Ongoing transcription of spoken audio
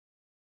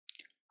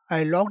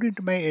I logged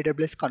into my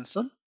AWS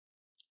console.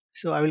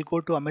 So I will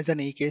go to Amazon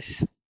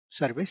EKS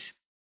service,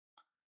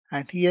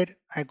 and here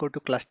I go to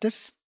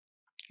clusters.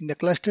 In the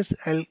clusters,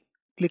 I'll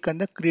click on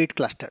the create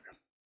cluster.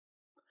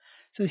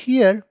 So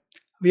here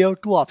we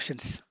have two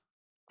options: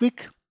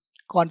 quick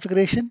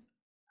configuration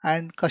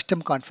and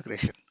custom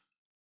configuration.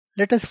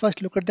 Let us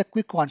first look at the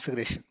quick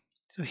configuration.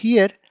 So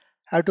here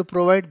I have to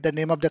provide the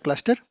name of the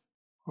cluster.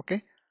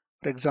 Okay,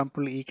 for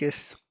example,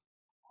 EKS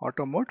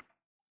auto mode.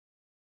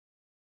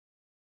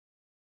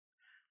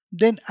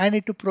 Then I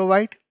need to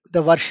provide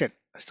the version.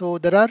 So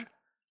there are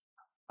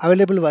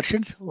available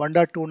versions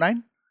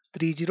 1.29,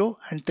 3.0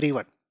 and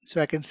 3.1.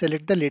 So I can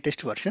select the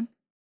latest version.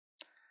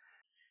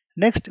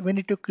 Next, we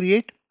need to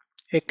create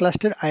a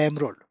cluster IAM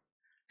role.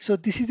 So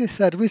this is a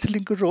service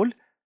link role,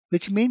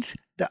 which means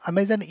the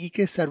Amazon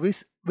EKS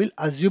service will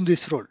assume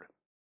this role.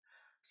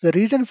 So the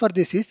reason for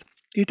this is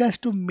it has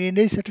to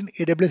manage certain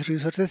AWS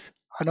resources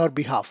on our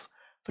behalf.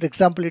 For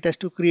example, it has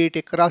to create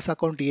a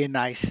cross-account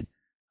ANIs,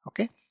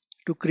 okay,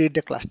 to create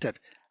the cluster,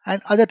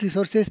 and other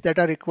resources that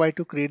are required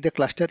to create the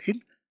cluster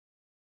in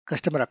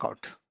customer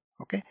account.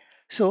 Okay,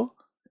 so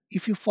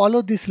if you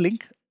follow this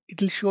link, it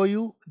will show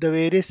you the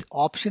various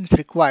options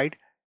required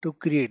to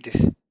create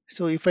this.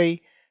 So if I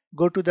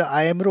go to the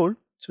IAM role,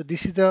 so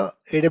this is the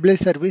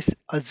AWS service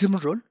assume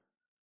role.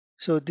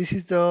 So this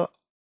is the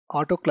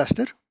auto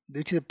cluster,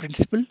 which is the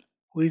principal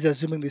who is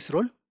assuming this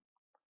role.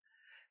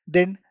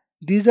 Then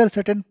these are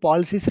certain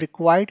policies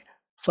required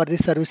for the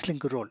service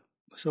link role.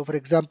 So for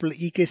example,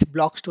 EKS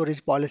block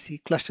storage policy,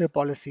 cluster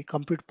policy,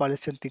 compute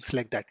policy, and things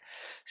like that.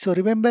 So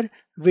remember,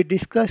 we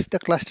discussed the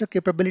cluster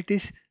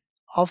capabilities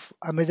of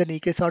Amazon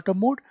EKS auto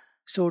mode.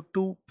 So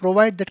to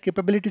provide that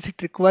capabilities,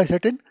 it requires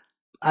certain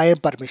IAM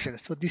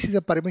permissions. So this is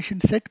a permission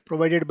set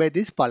provided by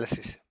these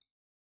policies.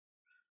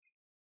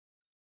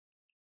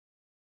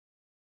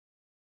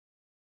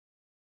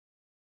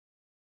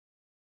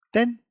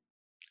 Then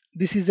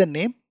this is the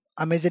name,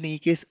 Amazon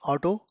EKS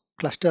auto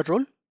cluster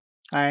role,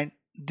 and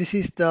this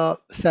is the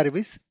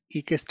service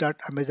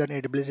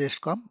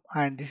eks.amazonaws.com,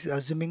 and this is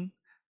assuming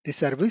the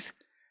service,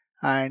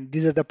 and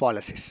these are the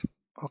policies.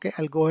 Okay,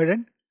 I'll go ahead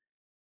and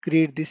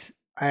create this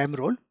IAM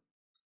role,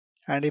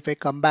 and if I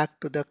come back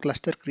to the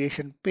cluster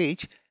creation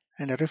page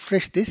and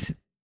refresh this,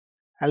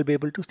 I'll be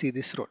able to see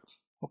this role.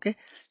 Okay,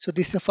 so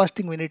this is the first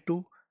thing we need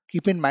to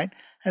keep in mind.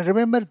 And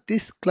remember,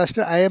 this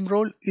cluster IAM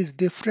role is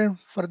different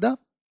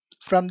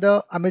from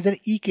the Amazon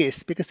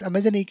EKS, because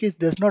Amazon EKS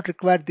does not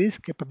require these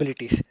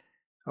capabilities.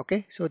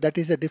 Okay, so that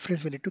is the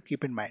difference we need to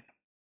keep in mind.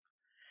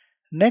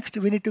 Next,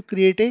 we need to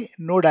create a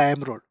node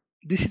IAM role.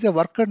 This is a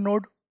worker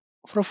node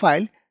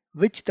profile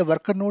which the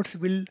worker nodes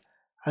will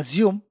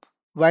assume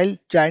while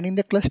joining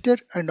the cluster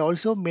and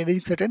also managing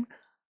certain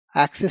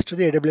access to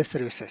the AWS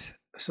services.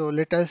 So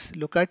let us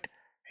look at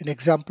an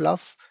example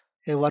of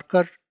a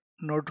worker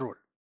node role.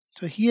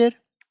 So here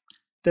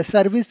the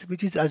service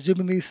which is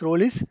assuming this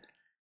role is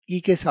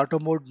EKS auto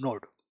mode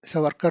node. It's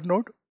a worker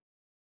node.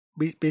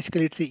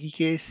 Basically it's a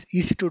EKS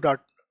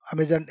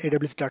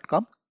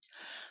ec2.amazonaws.com,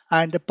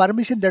 and the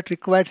permission that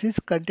requires is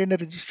container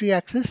registry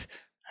access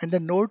and the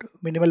node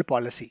minimal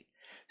policy.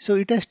 So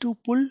it has to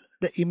pull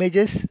the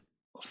images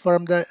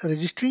from the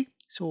registry.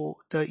 So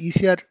the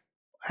ECR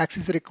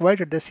access is required.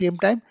 At the same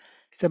time,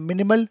 some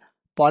minimal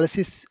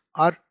policies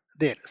are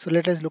there. So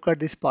let us look at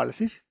these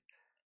policies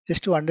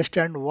just to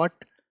understand what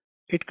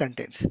it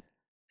contains.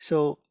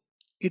 So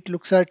it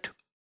looks at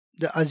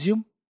the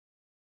assume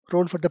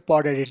role for the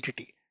pod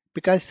identity,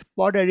 because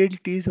pod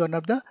identity is one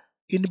of the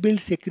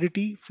inbuilt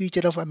security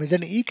feature of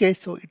Amazon EKS,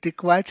 so it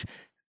requires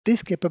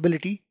this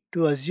capability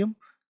to assume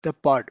the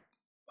pod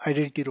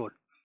identity role.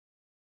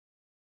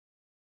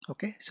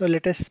 Okay, so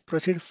let us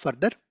proceed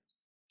further,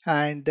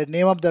 and the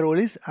name of the role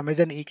is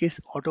Amazon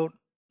EKS auto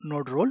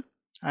node role,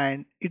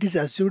 and it is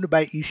assumed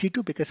by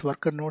EC2 because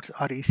worker nodes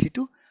are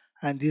EC2,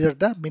 and these are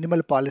the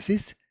minimal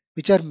policies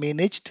which are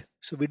managed,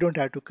 so we don't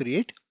have to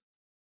create.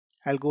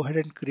 I'll go ahead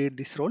and create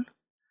this role,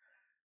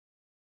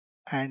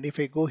 and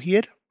if I go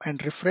here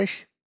and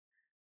refresh,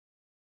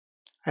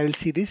 I will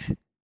see this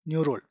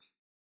new role.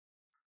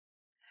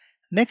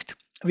 Next,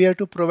 we have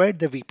to provide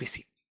the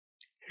VPC.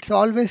 It's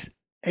always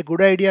a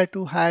good idea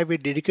to have a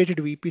dedicated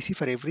VPC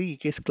for every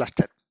EKS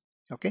cluster.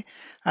 Okay,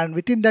 and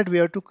within that we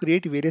have to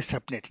create various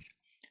subnets.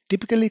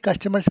 Typically,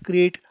 customers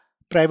create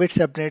private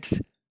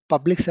subnets,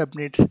 public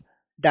subnets,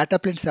 data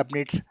plane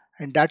subnets,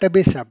 and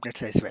database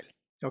subnets as well.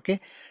 Okay,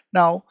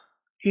 now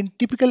in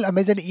typical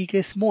Amazon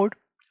EKS mode,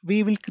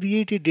 we will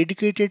create a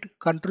dedicated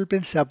control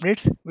plane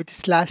subnets with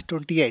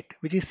 /28,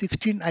 which is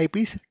 16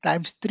 IPs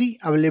times 3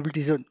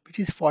 availability zone, which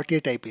is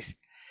 48 IPs.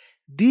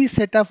 These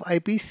set of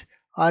IPs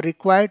are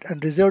required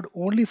and reserved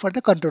only for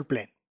the control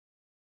plane.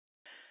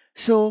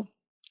 So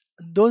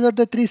those are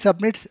the three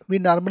subnets we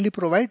normally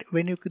provide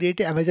when you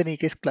create a Amazon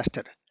EKS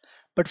cluster.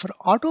 But for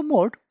auto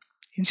mode,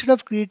 instead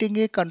of creating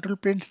a control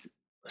plane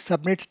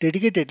subnets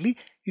dedicatedly,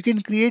 you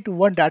can create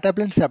one data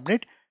plane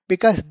subnet,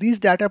 because these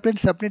data plane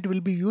subnet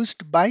will be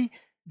used by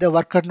the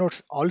worker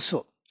nodes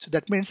also. So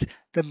that means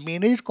the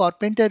managed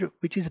carpenter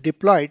which is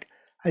deployed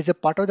as a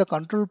part of the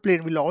control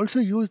plane will also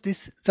use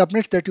these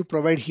subnets that you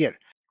provide here.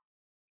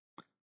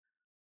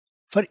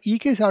 For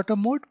EKS auto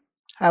mode,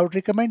 I would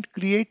recommend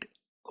create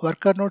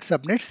worker node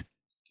subnets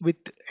with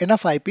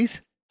enough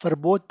IPs for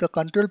both the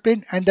control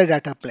plane and the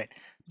data plane,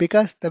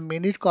 because the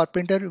mainnet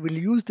carpenter will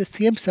use the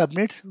same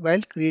subnets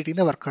while creating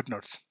the worker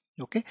nodes.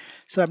 Okay,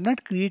 so I'm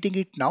not creating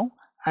it now.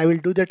 I will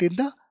do that in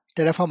the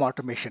Terraform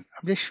automation.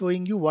 I'm just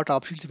showing you what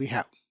options we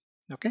have.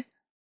 Okay,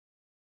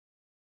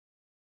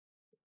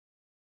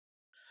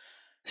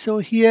 so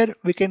here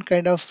we can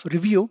kind of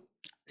review.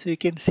 So you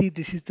can see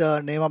this is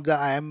the name of the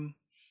IAM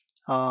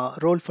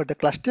role for the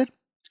cluster,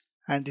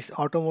 and this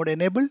auto mode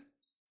enable,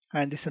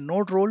 and this is a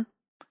node role,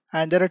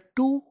 and there are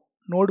two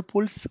node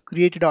pools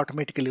created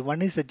automatically.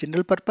 One is the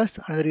general purpose,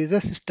 another is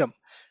the system.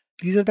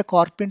 These are the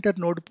carpenter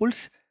node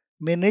pools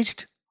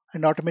managed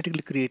and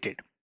automatically created.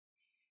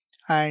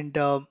 And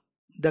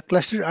the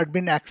cluster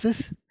admin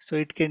access, so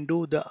it can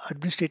do the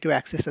administrative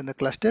access on the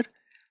cluster.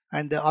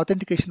 And the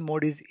authentication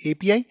mode is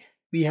API.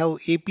 We have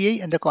API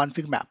and the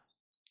config map.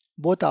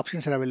 Both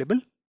options are available.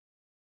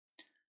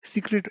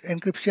 Secret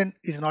encryption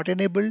is not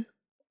enabled.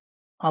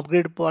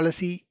 Upgrade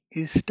policy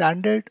is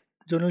standard.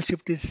 Zonal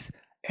shift is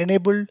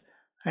enabled,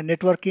 and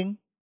networking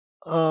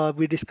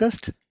we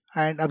discussed,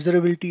 and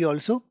observability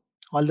also,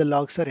 all the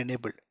logs are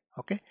enabled.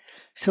 Okay,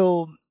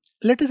 so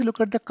let us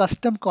look at the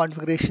custom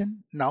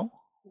configuration now.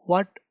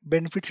 What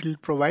benefits it will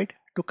provide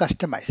to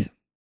customize?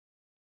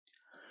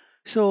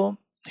 So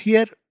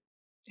here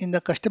in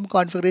the custom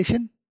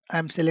configuration, I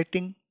am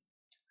selecting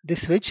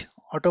this switch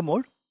auto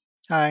mode,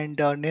 and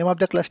name of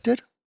the cluster,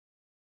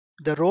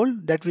 the role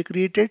that we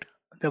created,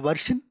 the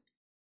version.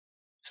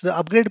 So the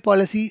upgrade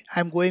policy,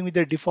 I'm going with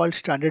the default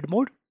standard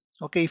mode.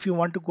 Okay, if you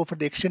want to go for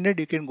the extended,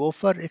 you can go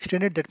for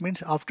extended. That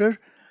means after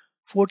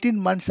 14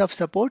 months of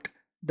support,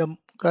 the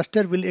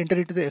cluster will enter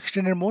into the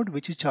extended mode,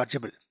 which is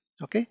chargeable.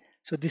 Okay,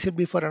 so this will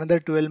be for another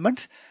 12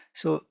 months.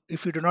 So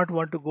if you do not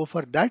want to go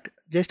for that,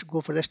 just go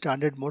for the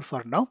standard mode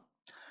for now.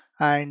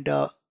 And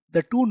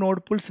the two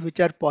node pools which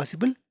are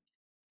possible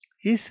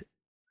is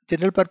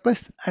general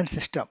purpose and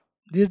system.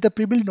 These are the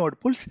pre-built node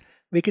pools.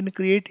 We can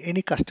create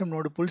any custom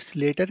node pools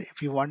later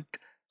if you want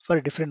for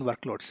different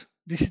workloads.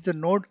 This is the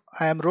node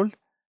IAM role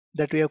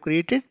that we have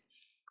created,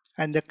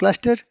 and the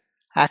cluster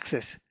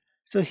access.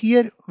 So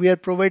here we are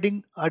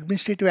providing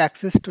administrative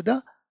access to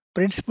the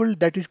principal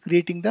that is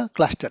creating the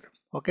cluster.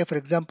 Okay, for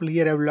example,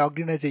 here I have logged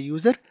in as a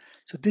user.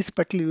 So this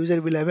particular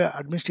user will have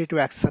administrative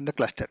access on the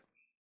cluster.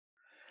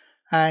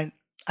 And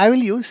I will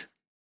use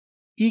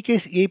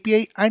EKS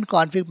API and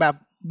config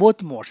map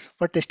both modes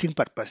for testing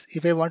purpose.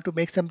 If I want to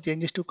make some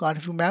changes to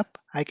config map,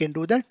 I can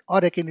do that,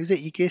 or I can use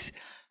the EKS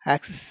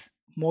access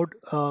mode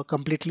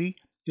completely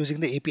using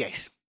the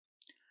APIs.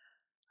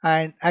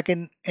 And I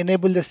can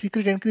enable the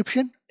secret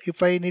encryption.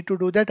 If I need to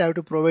do that, I have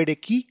to provide a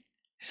key.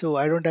 So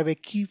I don't have a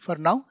key for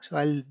now, so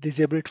I'll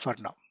disable it for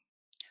now.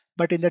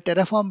 But in the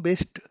Terraform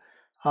based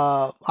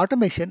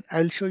automation,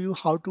 I will show you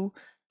how to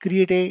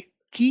create a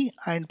key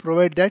and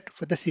provide that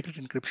for the secret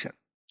encryption.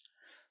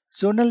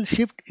 Zonal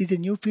shift is a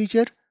new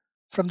feature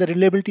from the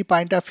reliability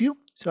point of view.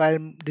 So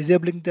I'm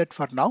disabling that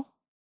for now,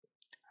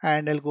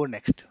 and I'll go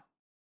next.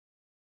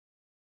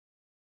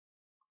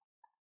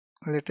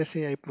 Let us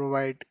say I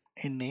provide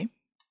a name,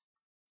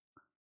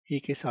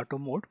 EKS auto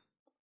mode.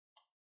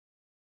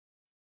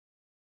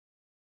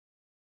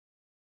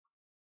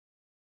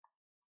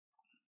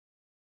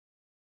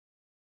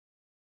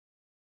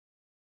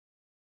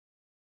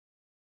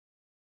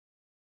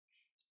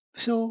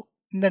 So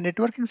in the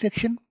networking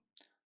section,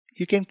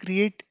 you can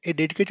create a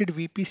dedicated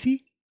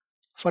VPC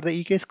for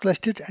the EKS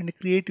cluster and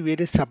create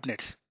various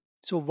subnets.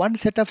 So one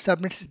set of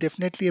subnets is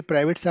definitely a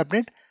private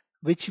subnet,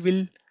 which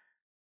will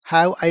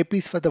have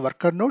IPs for the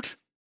worker nodes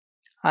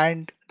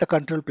and the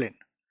control plane.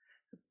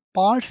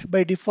 Pods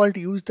by default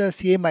use the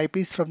same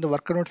IPs from the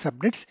worker node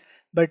subnets,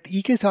 but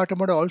EKS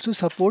Automata also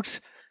supports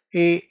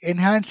a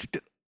enhanced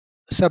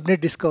subnet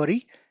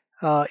discovery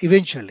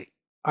eventually.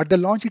 At the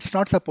launch, it's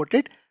not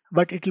supported,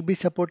 but it will be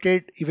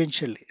supported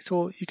eventually.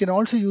 So you can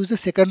also use the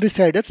secondary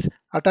siders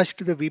attached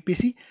to the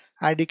VPC,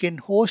 and you can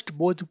host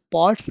both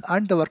pods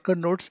and the worker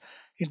nodes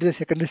into the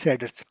secondary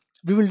siders.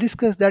 We will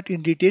discuss that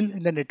in detail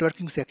in the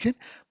networking section.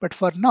 But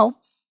for now,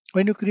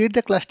 when you create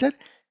the cluster,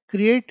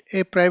 create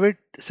a private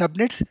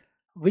subnets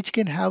which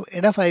can have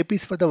enough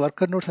IPs for the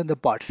worker nodes and the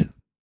pods.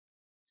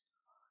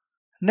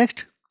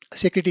 Next,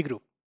 security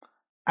group.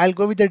 I'll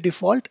go with the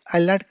default.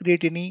 I'll not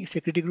create any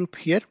security group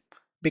here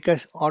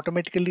because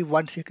automatically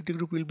one security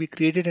group will be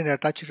created and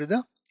attached to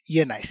the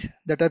ENIs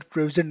that are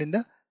provisioned in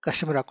the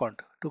customer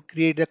account to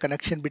create the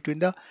connection between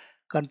the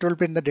control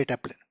plane and the data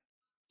plane.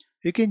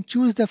 You can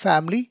choose the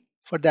family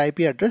for the IP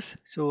address.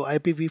 So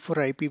IPv4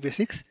 or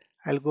IPv6.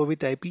 I'll go with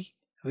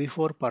IPv4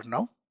 for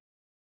now.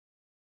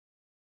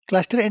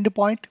 Cluster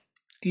endpoint.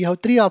 You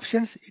have three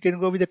options. You can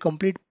go with the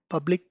complete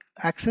public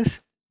access.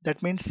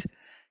 That means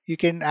you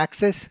can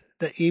access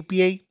the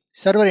API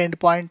server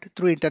endpoint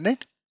through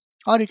internet,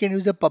 or you can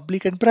use the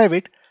public and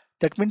private.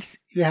 That means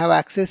you have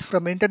access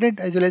from internet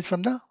as well as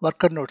from the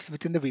worker nodes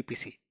within the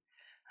VPC.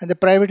 and the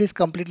private is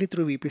completely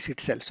through VPC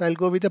itself. So I'll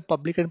go with the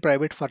public and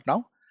private for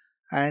now,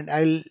 and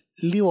I'll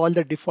leave all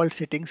the default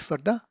settings for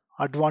the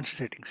advanced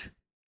settings.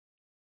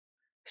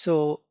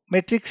 So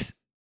metrics,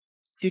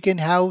 you can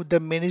have the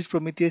managed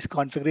Prometheus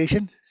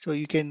configuration. So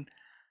you can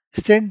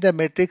send the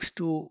metrics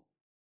to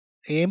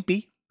AMP,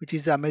 which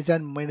is the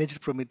Amazon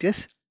managed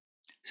Prometheus.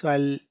 So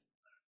I'll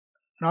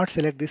not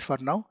select this for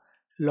now.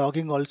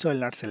 Logging also I'll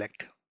not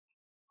select.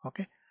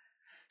 Okay.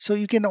 So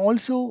you can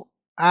also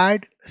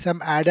add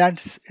some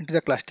add-ons into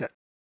the cluster.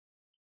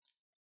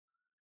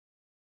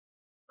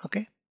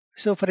 Okay.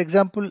 So for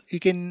example, you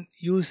can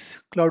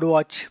use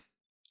CloudWatch,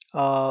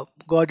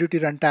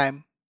 GuardDuty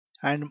runtime,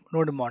 and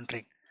node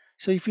monitoring.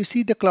 So if you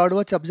see the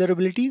CloudWatch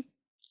observability,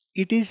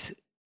 it is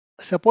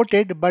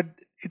supported, but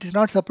it is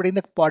not supporting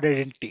the pod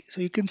identity.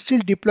 So you can still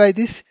deploy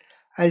this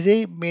as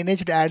a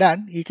managed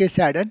add-on, EKS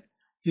add-on,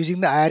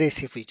 using the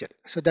IaaC feature.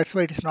 So that's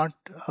why it is not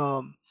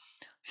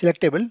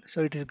selectable.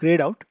 So it is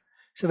grayed out.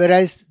 So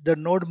whereas the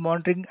node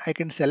monitoring I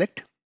can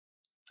select,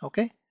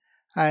 okay,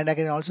 and I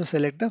can also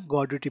select the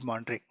GuardDuty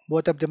monitoring.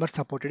 Both of them are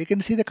supported. You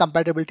can see the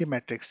compatibility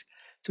metrics.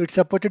 So it's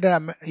supported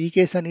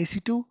EKS on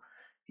EC2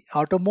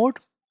 auto mode,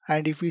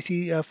 and if you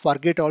see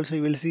forget also,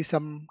 you will see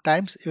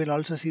sometimes you will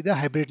also see the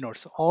hybrid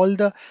nodes. All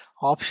the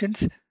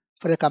options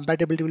for the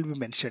compatibility will be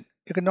mentioned.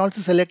 You can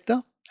also select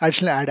the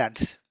additional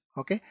add-ons.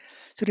 Okay,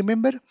 so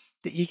remember,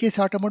 the EKS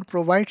auto mode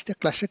provides the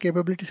cluster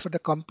capabilities for the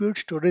compute,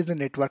 storage,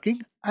 and networking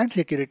and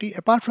security.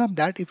 Apart from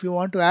that, if you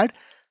want to add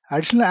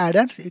additional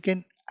add-ons, you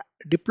can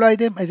deploy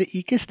them as a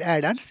EKS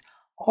add-ons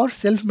or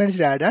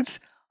self-managed add-ons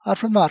or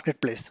from the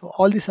marketplace. So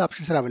all these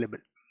options are available.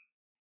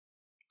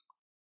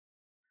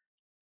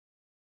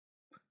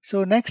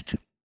 So next,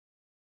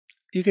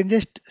 you can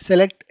just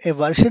select a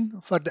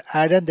version for the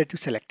add-on that you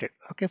selected.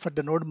 Okay, for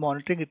the node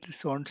monitoring, it is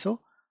so and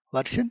so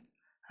version,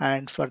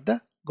 and for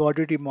the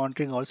GuardDuty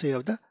monitoring also you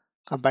have the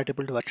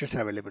compatible versions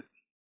available.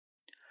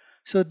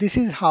 So this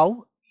is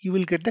how you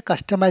will get the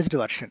customized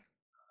version.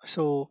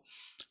 So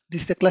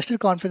this is the cluster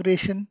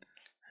configuration,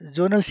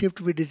 zonal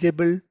shift we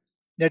disable,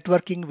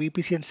 networking,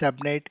 VPC and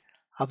subnet,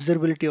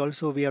 observability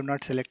also we have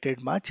not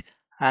selected much,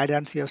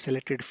 add-ons we have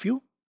selected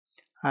few,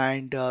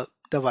 and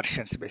the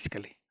versions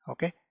basically.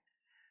 Okay.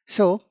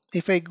 So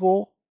if I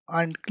go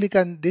and click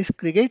on this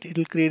create, it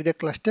will create the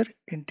cluster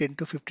in 10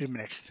 to 15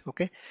 minutes.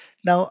 Okay.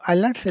 Now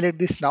I'll not select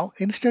this now.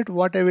 Instead,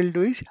 what I will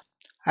do is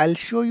I'll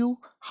show you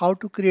how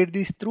to create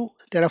this through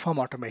Terraform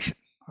automation.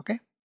 Okay.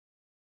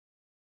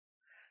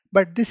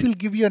 But this will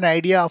give you an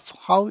idea of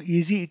how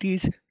easy it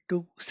is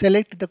to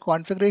select the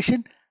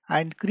configuration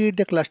and create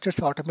the clusters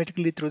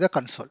automatically through the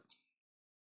console.